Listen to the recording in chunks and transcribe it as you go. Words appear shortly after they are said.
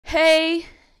Hey,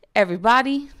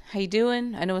 everybody. How you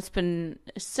doing? I know it's been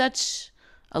such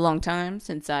a long time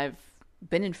since I've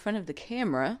been in front of the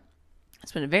camera.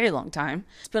 It's been a very long time.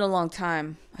 It's been a long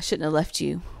time. I shouldn't have left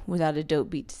you without a dope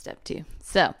beat to step to.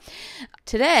 So,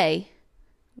 today,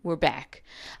 we're back.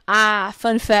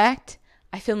 Fun fact,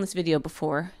 I filmed this video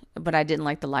before, but I didn't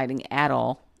like the lighting at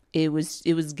all. It was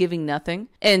giving nothing.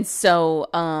 And so,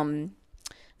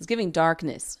 it's giving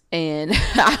darkness, and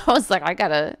I was like, I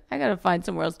gotta find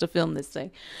somewhere else to film this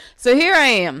thing. So here I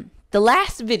am, the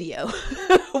last video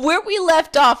where we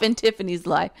left off in Tiffany's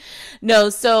life.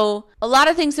 No, so a lot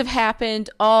of things have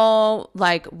happened, all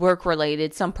like work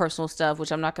related, some personal stuff,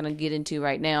 which I'm not gonna get into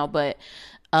right now, but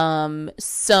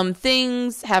some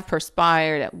things have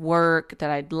perspired at work that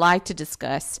I'd like to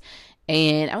discuss,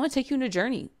 and I want to take you on a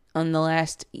journey on the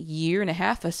last year and a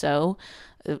half or so.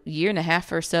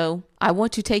 I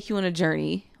want to take you on a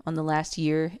journey on the last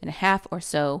year and a half or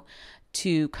so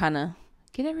to kind of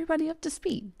get everybody up to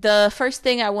speed. The first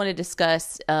thing I want to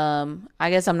discuss, I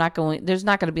guess there's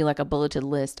not going to be like a bulleted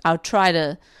list. I'll try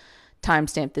to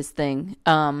timestamp this thing.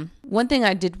 One thing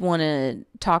I did want to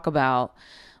talk about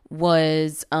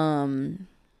was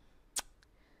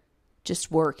just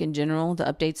work in general, the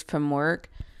updates from work.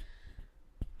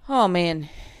 Oh man,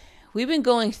 we've been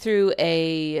going through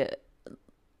a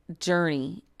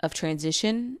journey of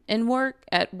transition in work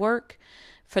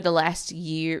for the last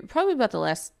year, probably the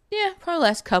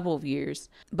last couple of years,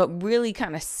 but really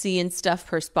kind of seeing stuff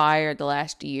perspire the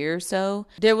last year or so.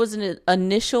 There was an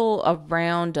initial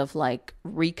round of like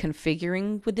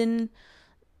reconfiguring within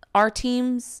our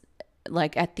teams,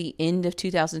 like at the end of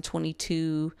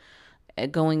 2022,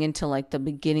 going into like the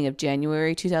beginning of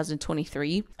January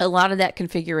 2023. A lot of that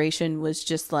configuration was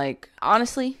just like,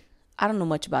 honestly, I don't know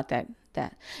much about that.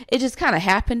 It just kind of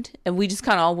happened, and we just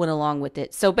kind of all went along with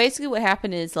it. So basically what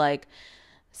happened is like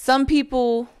some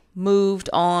people moved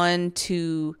on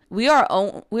to, we are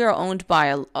owned by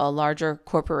a larger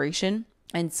corporation.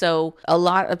 And so a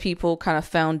lot of people kind of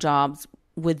found jobs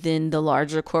within the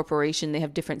larger corporation. They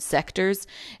have different sectors.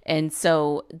 And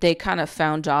so they kind of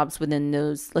found jobs within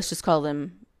those, let's just call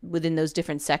them within those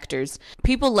different sectors.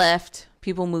 People left,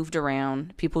 people moved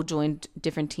around, people joined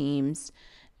different teams.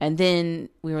 And then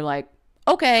we were like,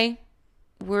 okay,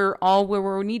 we're all where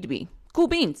we need to be. Cool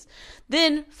beans.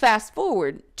 Then fast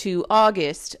forward to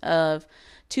August of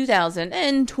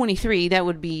 2023. That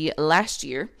would be last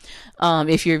year,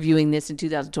 if you're viewing this in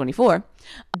 2024.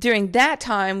 During that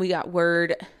time, we got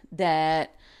word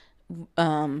that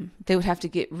they would have to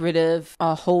get rid of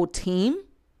a whole team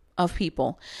of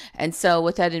people. And so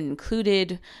what that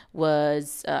included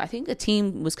was, I think the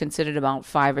team was considered about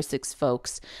 5 or 6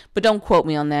 folks, but don't quote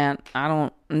me on that. I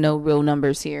don't know real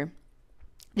numbers here.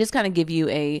 Just kind of give you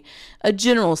a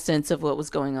general sense of what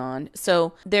was going on.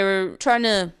 So they were trying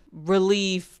to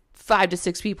relieve 5 to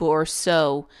 6 people or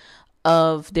so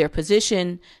of their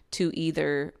position to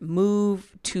either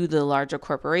move to the larger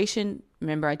corporation.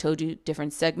 Remember, I told you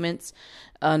different segments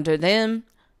under them,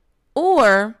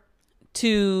 or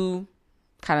to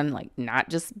kind of like not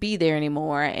just be there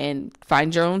anymore and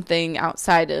find your own thing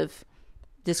outside of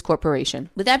this corporation.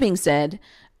 With that being said,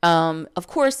 of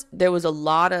course, there was a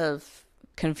lot of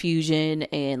confusion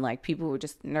and like people were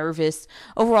just nervous,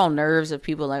 overall nerves of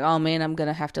people like, oh man, I'm going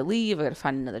to have to leave. I got to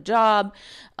find another job.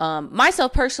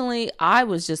 Myself personally, I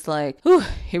was just like, whew,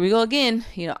 here we go again.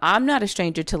 You know, I'm not a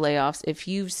stranger to layoffs. If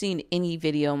you've seen any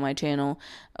video on my channel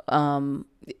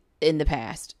in the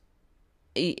past,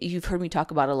 you've heard me talk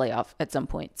about a layoff at some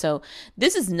point. So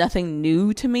this is nothing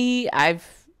new to me.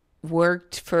 I've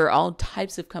worked for all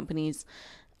types of companies,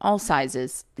 all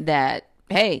sizes, that,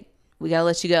 hey, we got to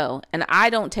let you go. And I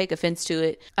don't take offense to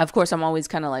it. Of course, I'm always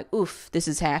kind of like, oof, this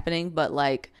is happening. But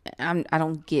like, I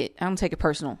don't take it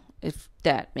personal, if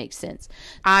that makes sense.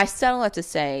 I settle out to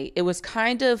say it was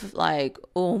kind of like,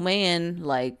 oh man,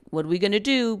 like, what are we going to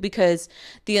do? Because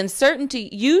the uncertainty,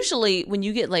 usually when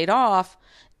you get laid off,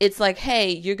 it's like,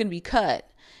 hey, you're going to be cut.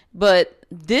 But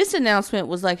this announcement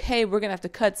was like, hey, we're going to have to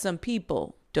cut some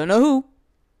people. Don't know who.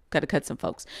 Got to cut some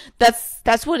folks.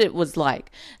 That's what it was like.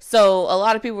 So a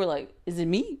lot of people were like, is it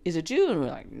me? Is it you? And we're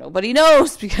like, nobody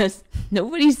knows, because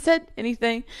nobody said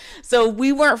anything. So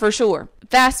we weren't for sure.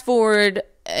 Fast forward,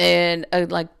 and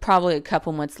like probably a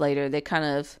couple months later, they kind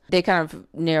of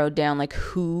narrowed down like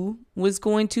who was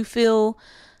going to fill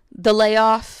the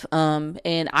layoff,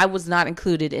 and I was not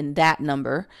included in that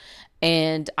number.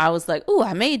 And I was like, oh,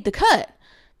 I made the cut.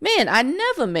 Man, I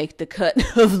never make the cut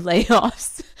of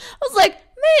layoffs. I was like,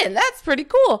 man, that's pretty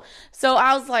cool. So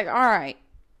I was like, all right,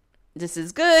 this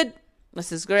is good.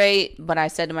 This is great. But I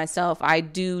said to myself, I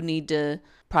do need to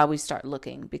probably start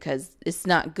looking, because it's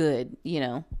not good,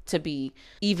 to be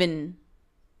even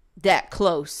that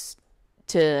close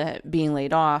to being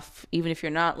laid off. Even if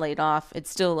you're not laid off, it's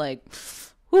still like,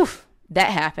 whew, that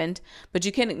happened. But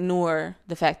you can't ignore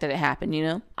the fact that it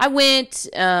happened. I went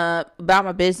about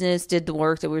my business, did the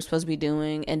work that we were supposed to be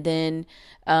doing, and then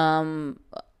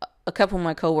a couple of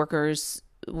my coworkers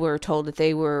were told that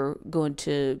they were going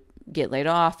to get laid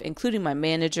off, including my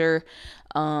manager.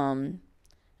 And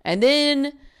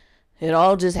then it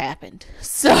all just happened.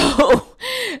 So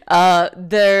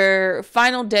their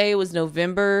final day was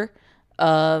November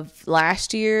of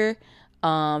last year.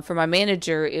 For my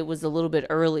manager, it was a little bit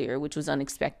earlier, which was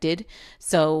unexpected.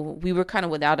 So we were kind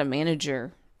of without a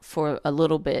manager for a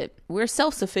little bit. We're a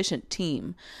self-sufficient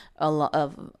team. A lot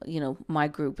of, my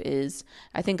group is.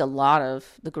 I think a lot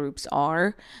of the groups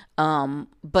are.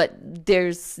 But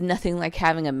there's nothing like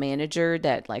having a manager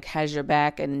that like has your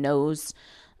back and knows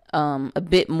a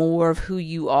bit more of who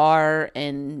you are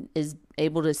and is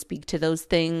able to speak to those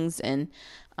things. And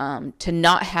to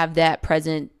not have that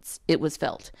presence, it was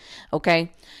felt.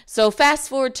 Okay. So fast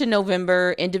forward to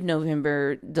November, end of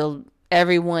November,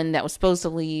 everyone that was supposed to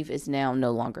leave is now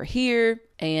no longer here.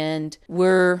 And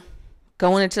we're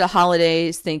going into the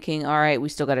holidays thinking, all right, we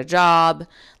still got a job.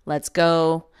 Let's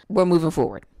go. We're moving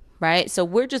forward, right? So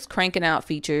we're just cranking out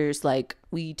features like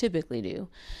we typically do.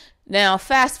 Now,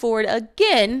 fast forward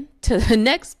again to the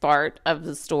next part of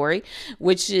the story,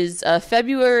 which is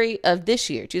February of this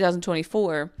year,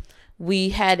 2024. We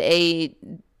had a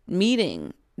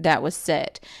meeting that was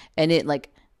set, and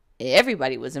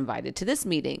everybody was invited to this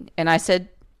meeting. And I said,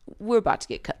 we're about to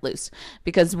get cut loose,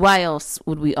 because why else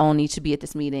would we all need to be at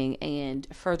this meeting? And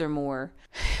furthermore,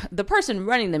 the person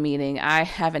running the meeting, I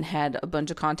haven't had a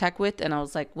bunch of contact with. And I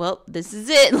was like, well, this is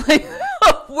it. Like,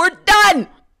 we're done.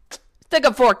 Stick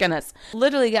a fork in us.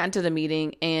 Literally got into the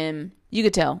meeting, and you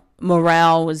could tell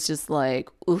morale was just like,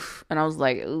 oof. And I was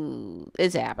like, ooh,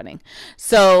 it's happening.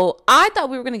 So I thought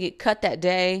we were going to get cut that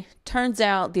day. Turns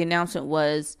out the announcement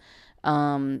was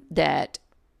that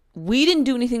we didn't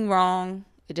do anything wrong.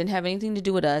 It didn't have anything to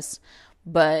do with us,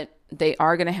 but they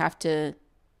are going to have to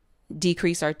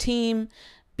decrease our team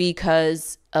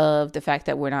because of the fact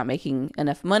that we're not making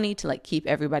enough money to like keep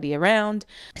everybody around.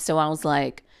 So I was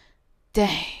like,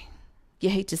 dang, you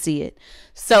hate to see it.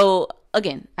 So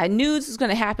again, I knew this was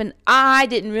going to happen. I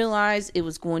didn't realize it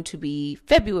was going to be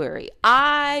February.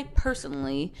 I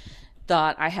personally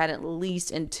thought I had at least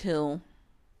until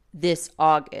this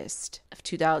August of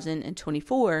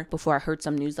 2024 before I heard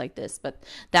some news like this, but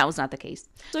that was not the case.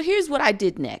 So here's what I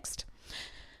did next.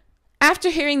 After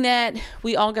hearing that,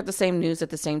 we all got the same news at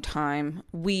the same time.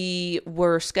 We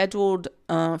were scheduled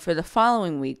for the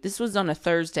following week. This was on a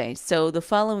Thursday. So the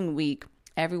following week,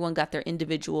 everyone got their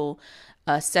individual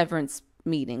severance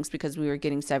meetings because we were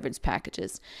getting severance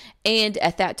packages. And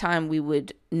at that time, we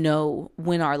would know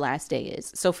when our last day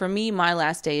is. So for me, my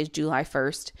last day is July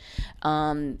 1st.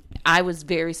 I was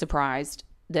very surprised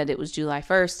that it was July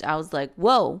 1st. I was like,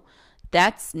 whoa,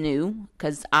 that's new,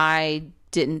 because I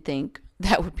didn't think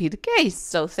that would be the case.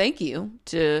 So thank you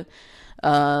for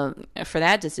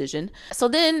that decision. So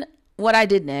then what I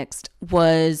did next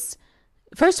was,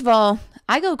 first of all,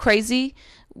 I go crazy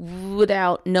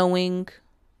without knowing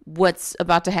what's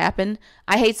about to happen.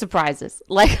 I hate surprises.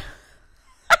 Like,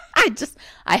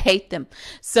 I hate them.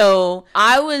 So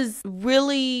I was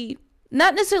really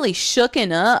not necessarily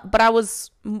shooken up, but I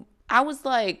was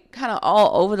like kind of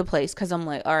all over the place, because I'm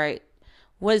like, all right,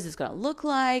 what is this going to look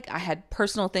like? I had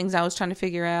personal things I was trying to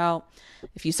figure out.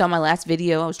 If you saw my last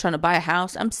video, I was trying to buy a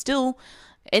house. I'm still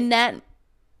in that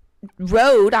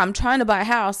road. I'm trying to buy a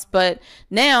house, but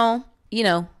now,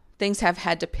 things have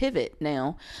had to pivot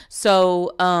now.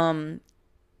 So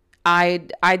I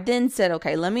then said,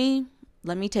 okay, let me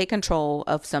take control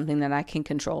of something that I can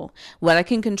control. What I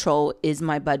can control is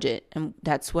my budget, and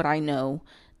that's what I know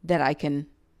that I can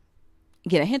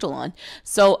get a handle on.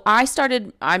 So I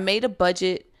made a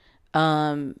budget.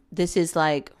 This is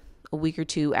like a week or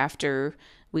two after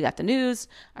we got the news.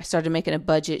 I started making a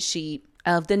budget sheet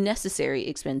of the necessary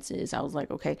expenses. I was like,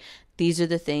 okay, these are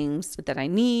the things that I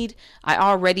need. I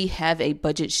already have a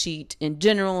budget sheet in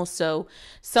general, so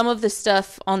some of the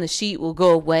stuff on the sheet will go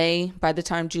away by the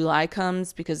time July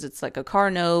comes, because it's like a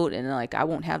car note, and like I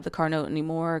won't have the car note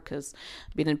anymore because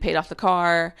we didn't pay off the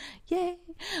car. Yay.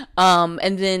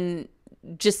 And then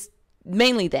just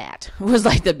mainly that was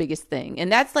like the biggest thing.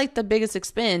 And that's like the biggest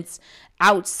expense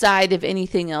outside of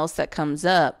anything else that comes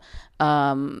up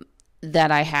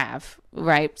that I have,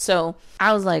 right? So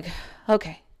I was like,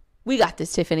 okay, we got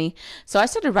this, Tiffany. So I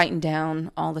started writing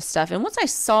down all the stuff. And once I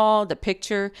saw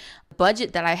the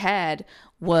budget that I had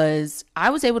was I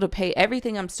was able to pay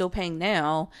everything I'm still paying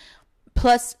now,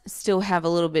 plus still have a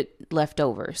little bit left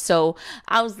over. So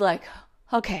I was like,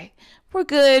 okay, we're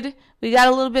good. We got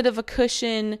a little bit of a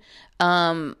cushion.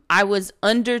 I was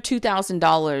under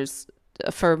 $2,000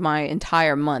 for my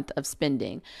entire month of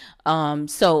spending.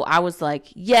 So I was like,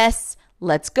 yes,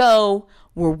 let's go.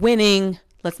 We're winning.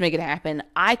 Let's make it happen.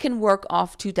 I can work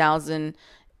off 2,000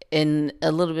 and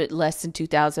a little bit less than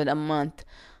 2,000 a month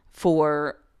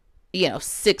for,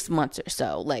 6 months or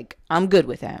so. Like, I'm good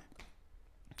with that.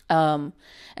 And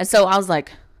so I was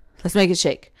like, let's make it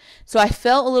shake. So I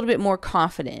felt a little bit more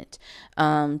confident.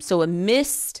 So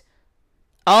amidst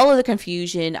all of the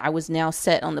confusion, I was now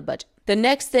set on the budget. The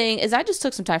next thing is I just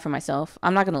took some time for myself.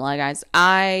 I'm not going to lie, guys.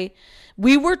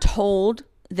 We were told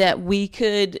that we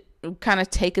could kind of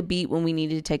take a beat when we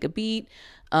needed to take a beat.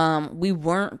 We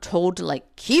weren't told to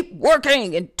like keep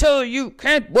working until you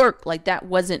can't work. Like that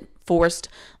wasn't forced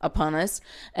upon us.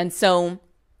 And so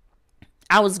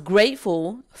I was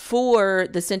grateful for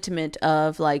the sentiment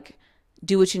of like,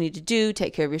 do what you need to do,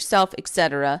 take care of yourself,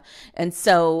 etc. And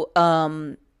so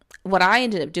what I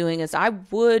ended up doing is I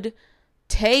would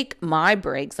take my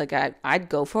breaks. Like I'd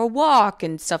go for a walk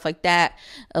and stuff like that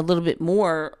a little bit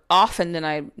more often than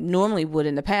I normally would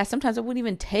in the past. Sometimes I wouldn't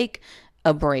even take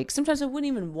a break. Sometimes I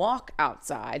wouldn't even walk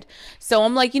outside. So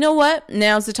I'm like, you know what?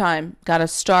 Now's the time. Got to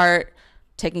start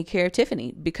taking care of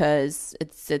Tiffany, because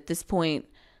it's at this point,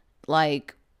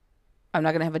 like, I'm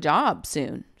not going to have a job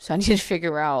soon. So I need to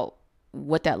figure out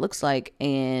what that looks like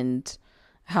and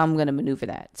how I'm going to maneuver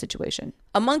that situation.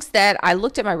 Amongst that, I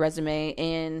looked at my resume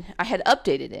and I had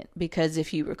updated it because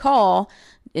if you recall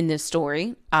in this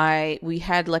story, we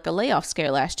had like a layoff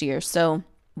scare last year. So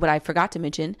what I forgot to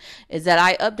mention is that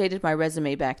I updated my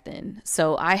resume back then.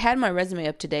 So I had my resume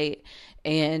up to date,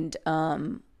 and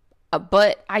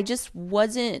but I just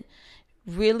wasn't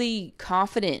really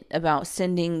confident about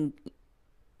sending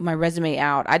my resume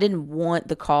out. I didn't want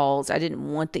the calls. I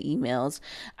didn't want the emails.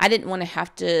 I didn't want to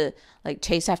have to like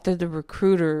chase after the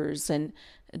recruiters and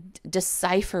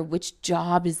decipher which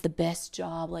job is the best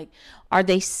job. Like, are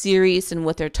they serious in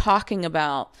what they're talking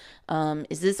about?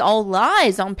 Is this all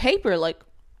lies on paper? Like,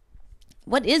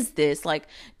 what is this? Like,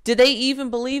 do they even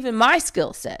believe in my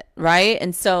skill set? Right.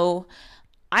 And so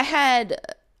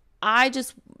I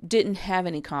just didn't have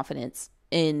any confidence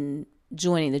in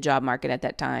joining the job market at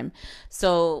that time.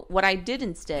 So what I did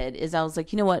instead is I was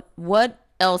like, you know what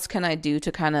else can I do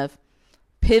to kind of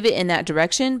pivot in that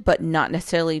direction, but not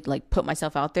necessarily like put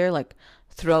myself out there, like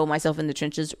throw myself in the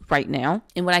trenches right now.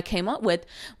 And what I came up with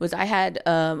was I had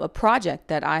a project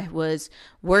that I was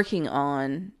working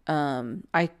on.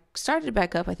 I started it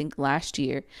back up, I think last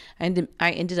year. I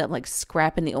ended up like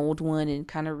scrapping the old one and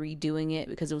kind of redoing it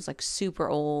because it was like super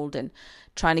old, and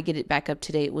trying to get it back up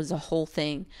to date was a whole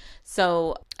thing.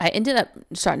 So I ended up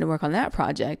starting to work on that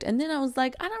project. And then I was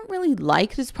like, I don't really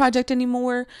like this project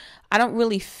anymore. I don't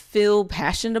really feel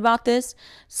passionate about this.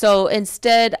 So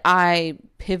instead I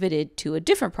pivoted to a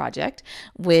different project,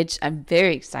 which I'm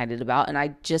very excited about. And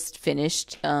I just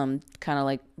finished kind of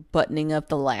like buttoning up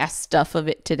the last stuff of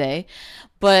it today.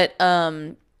 But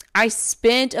I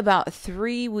spent about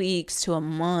 3 weeks to a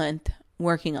month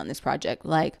working on this project.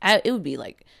 Like it would be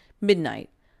like midnight,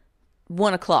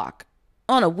 1 o'clock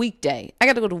on a weekday. I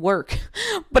got to go to work,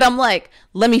 but I'm like,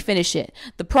 let me finish it.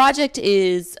 The project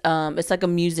is, it's like a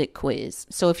music quiz.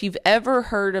 So if you've ever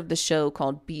heard of the show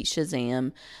called Beat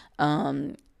Shazam,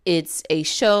 it's a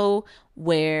show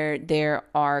where there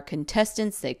are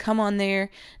contestants. They come on there,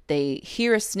 they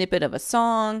hear a snippet of a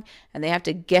song, and they have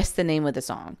to guess the name of the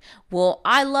song. Well,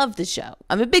 I love the show.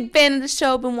 I'm a big fan of the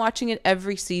show. I've been watching it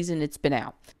every season it's been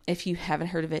out. If you haven't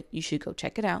heard of it, you should go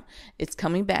check it out. It's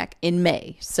coming back in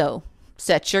May, so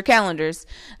set your calendars.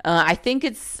 I think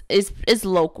it's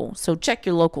local, so check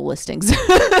your local listings.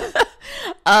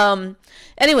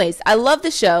 Anyways, I love the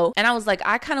show, and I was like,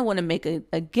 I kind of want to make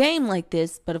a game like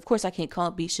this, but of course I can't call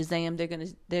it Beat Shazam.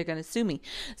 They're gonna sue me.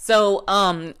 So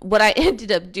what I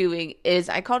ended up doing is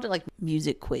I called it like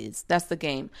Music Quiz. That's the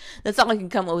game. That's all I can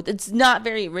come up with. It's not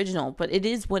very original, but it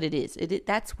is what it is.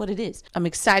 That's what it is. I'm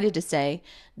excited to say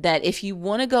that if you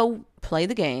want to go play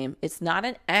the game, it's not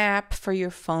an app for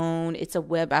your phone, it's a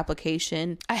web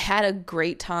application. I had a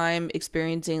great time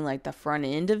experiencing like the front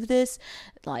end of this,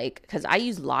 like because I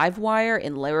use Livewire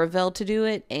and Laravel to do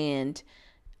it, and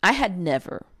I had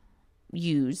never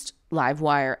used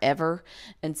Livewire ever,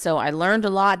 and so I learned a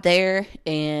lot there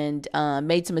and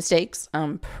made some mistakes,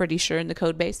 I'm pretty sure, in the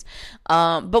code base,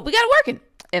 but we got it working.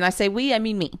 And I say we, I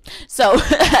mean me. So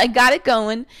I got it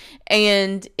going,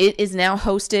 and it is now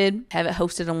hosted. I have it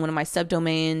hosted on one of my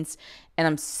subdomains, and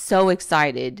I'm so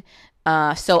excited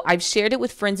So I've shared it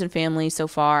with friends and family so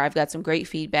far. I've got some great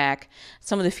feedback.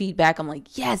 Some of the feedback, I'm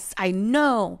like, yes, I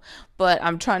know, but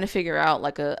I'm trying to figure out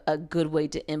like a good way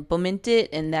to implement it.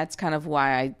 And that's kind of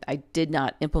why I did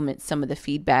not implement some of the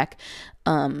feedback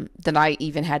that I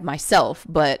even had myself,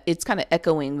 but it's kind of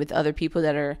echoing with other people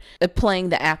that are playing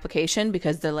the application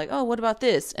because they're like, oh, what about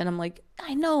this? And I'm like,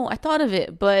 I know, I thought of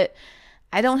it, but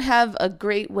I don't have a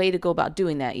great way to go about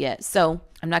doing that yet. So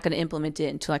I'm not going to implement it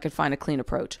until I can find a clean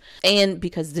approach. And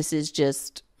because this is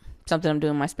just something I'm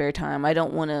doing in my spare time, I'm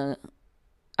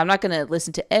not going to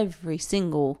listen to every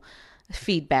single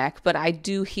feedback, but I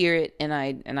do hear it and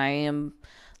I am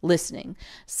listening.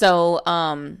 So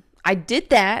I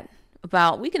did that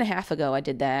about a week and a half ago. I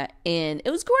did that and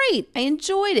it was great. I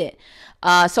enjoyed it.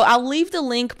 So I'll leave the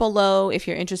link below if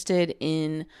you're interested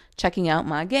in checking out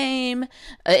my game.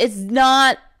 It's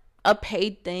not a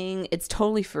paid thing. It's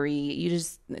totally free. You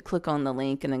just click on the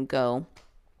link and then go.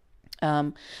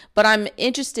 But I'm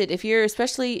interested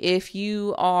especially if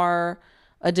you are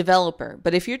a developer,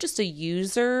 but if you're just a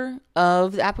user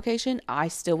of the application, I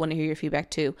still want to hear your feedback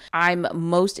too. I'm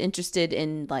most interested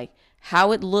in like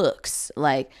how it looks,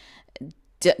 like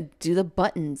do the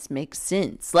buttons make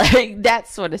sense? Like that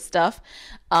sort of stuff.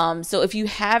 So if you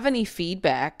have any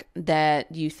feedback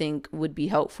that you think would be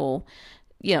helpful,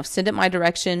 send it my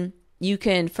direction. You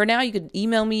could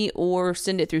email me or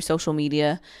send it through social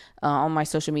media. All my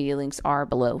social media links are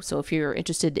below. So if you're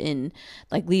interested in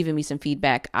like leaving me some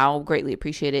feedback, I'll greatly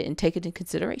appreciate it and take it into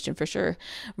consideration for sure.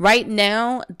 Right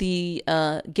now, the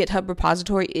GitHub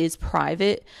repository is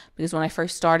private because when I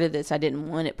first started this, I didn't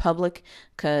want it public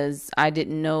because I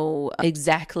didn't know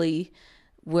exactly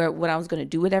what I was going to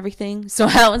do with everything. So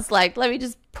I was like, let me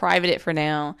just private it for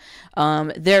now.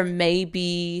 There may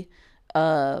be,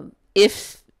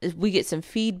 if we get some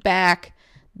feedback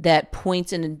that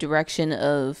points in the direction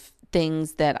of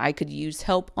things that I could use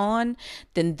help on,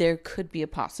 then there could be a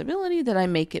possibility that I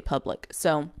make it public.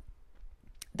 So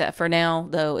that for now,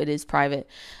 though, it is private.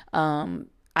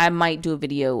 I might do a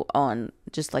video on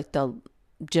just like the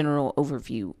general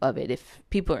overview of it. If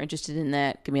people are interested in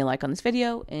that, give me a like on this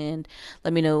video and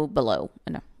let me know below.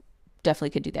 And I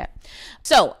definitely could do that.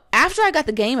 So after I got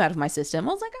the game out of my system,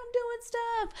 I was like, I'm doing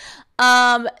stuff.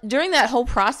 During that whole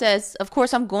process, of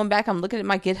course, I'm going back, I'm looking at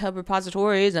my GitHub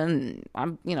repositories and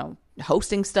I'm,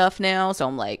 hosting stuff now. So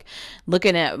I'm like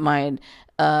looking at my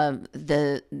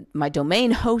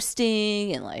domain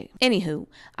hosting and like, anywho,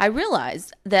 I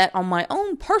realized that on my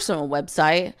own personal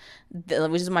website,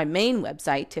 which is my main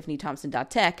website,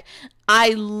 tiffanythompson.tech, I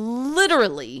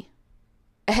literally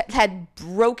had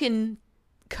broken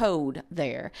code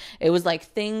there. It was like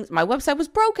my website was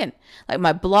broken. Like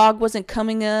my blog wasn't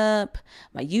coming up.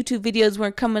 My YouTube videos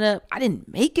weren't coming up. I didn't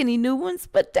make any new ones,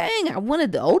 but dang, I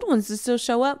wanted the old ones to still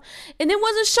show up and it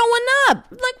wasn't showing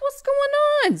up. Like, what's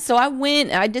going on? So I went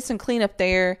and I did some cleanup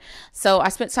there. So I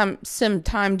spent some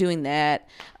time doing that.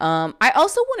 I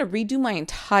also want to redo my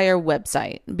entire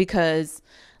website because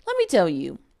let me tell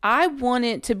you, I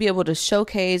wanted to be able to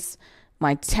showcase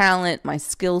my talent, my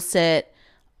skill set,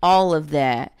 all of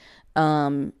that,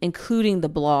 including the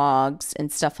blogs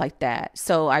and stuff like that.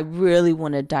 So I really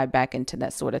want to dive back into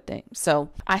that sort of thing. So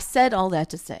I said all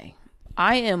that to say,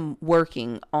 I am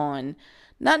working on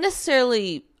not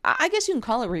necessarily, I guess you can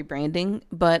call it rebranding,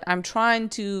 but I'm trying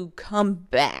to come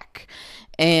back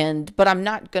but I'm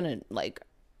not going to like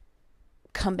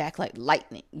come back like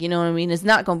lightning. You know what I mean? It's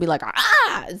not going to be like,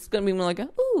 it's going to be more like,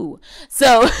 ooh.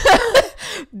 So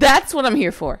that's what I'm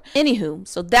here for. Anywho,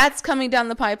 so that's coming down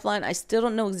the pipeline. I still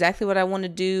don't know exactly what I want to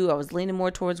do. I was leaning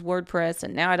more towards WordPress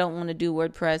and now I don't want to do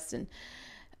WordPress and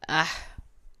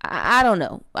I don't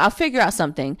know. I'll figure out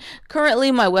something.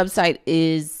 Currently, my website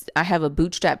I have a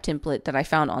bootstrap template that I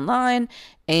found online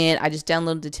and I just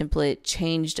downloaded the template,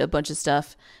 changed a bunch of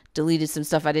stuff, deleted some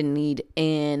stuff I didn't need,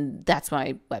 and that's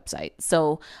my website.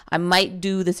 So I might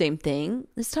do the same thing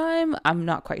this time. I'm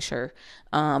not quite sure.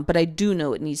 But I do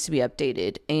know it needs to be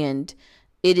updated, and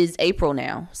it is April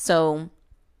now. So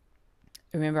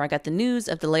remember, I got the news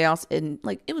of the layoffs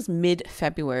it was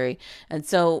mid-February. And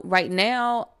so right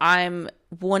now I'm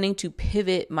wanting to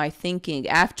pivot my thinking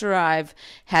after I've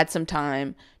had some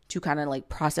time to kind of like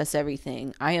process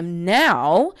everything. I am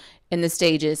now in the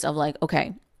stages of like,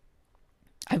 okay,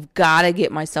 I've got to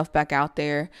get myself back out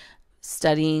there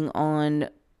studying on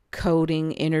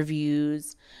coding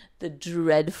interviews, the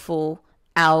dreadful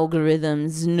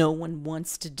algorithms no one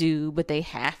wants to do, but they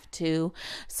have to.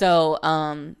 So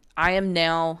I am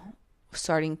now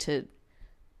starting to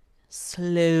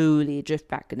slowly drift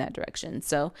back in that direction.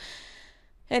 So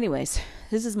anyways,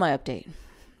 this is my update.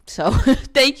 So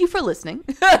thank you for listening.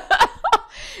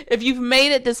 If you've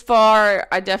made it this far,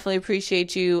 I definitely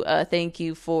appreciate you. Thank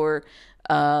you for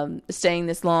staying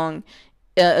this long.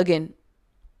 Again,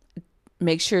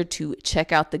 make sure to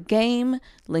check out the game.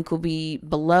 Link will be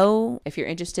below if you're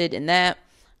interested in that.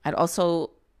 I'd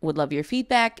also would love your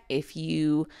feedback. If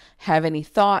you have any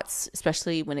thoughts,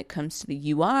 especially when it comes to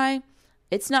the UI,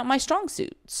 it's not my strong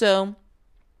suit. So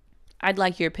I'd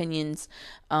like your opinions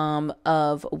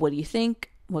of what do you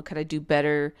think? What could I do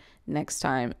better next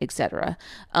time, etc.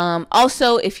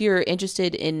 Also, if you're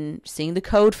interested in seeing the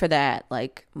code for that,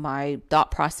 like my thought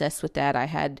process with that, I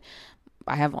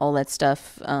have all that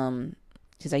stuff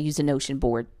because I use a Notion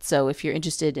board. So if you're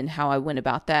interested in how I went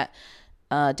about that,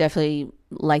 definitely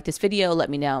like this video. Let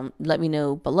me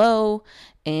know below,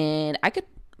 and I could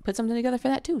put something together for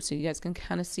that too, so you guys can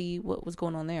kind of see what was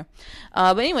going on there.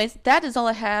 But anyways, that is all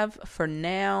I have for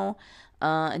now.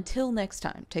 Until next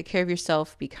time, take care of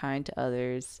yourself, be kind to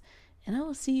others, and I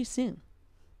will see you soon.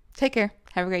 Take care.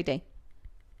 Have a great day.